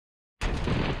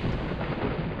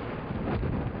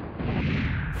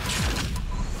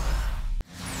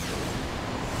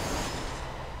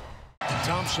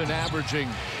Thompson averaging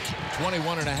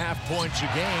 21.5 points a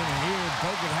game. And here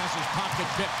Bogut has his pocket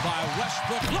picked by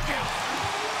Westbrook. Look out!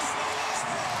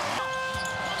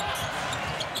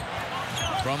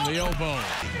 From the elbow.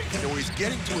 You know, he's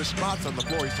getting to his spots on the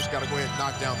floor. He's just got to go ahead and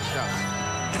knock down the shots.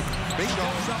 Bingo.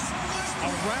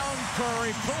 Around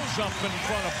Curry, pulls up in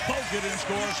front of Bogut and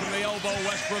scores from the elbow.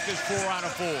 Westbrook is 4 out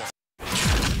of 4.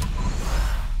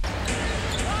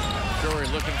 Curry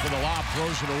looking for the lob,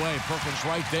 throws it away. Perkins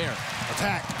right there.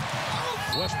 Attack.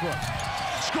 Westbrook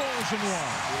scores and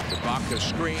one. Ibaka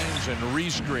screens and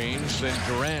rescreens. Then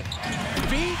Durant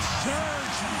beats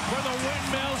Serge for the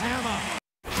windmill hammer.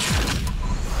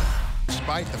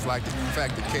 Despite the fact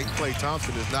that Klay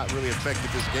Thompson has not really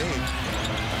affected this game.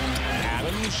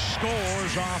 Adams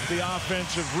scores off the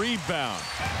offensive rebound.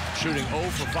 Shooting 0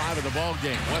 for 5 of the ball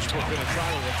game. Westbrook going to try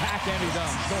to attack, and he does.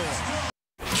 Score.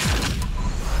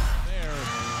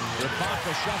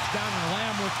 Ibaka shuts down, and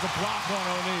Lamb with the block on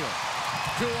O'Neal.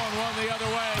 2-on-1 the other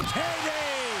way.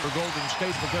 Payday for Golden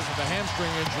State because of the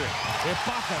hamstring injury.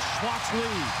 Ibaka swats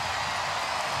lead.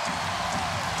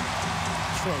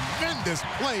 Tremendous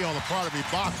play on the part of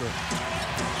Ibaka.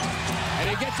 And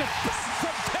he gets it back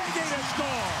from Payday to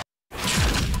score.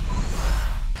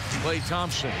 Klay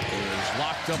Thompson is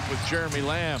locked up with Jeremy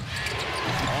Lamb.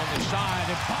 On the side,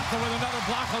 Ibaka with another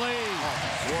block of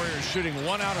lead. Warriors shooting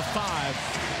 1 out of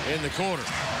 5 in the quarter.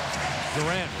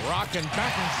 Durant rocking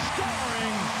back and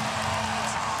scoring.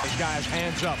 This guy's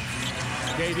hands up.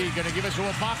 KD going to give it to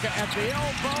Ibaka at the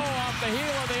elbow, off the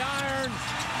heel of the iron.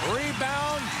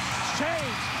 Rebound,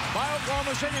 saved by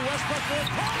Oklahoma City. Westbrook will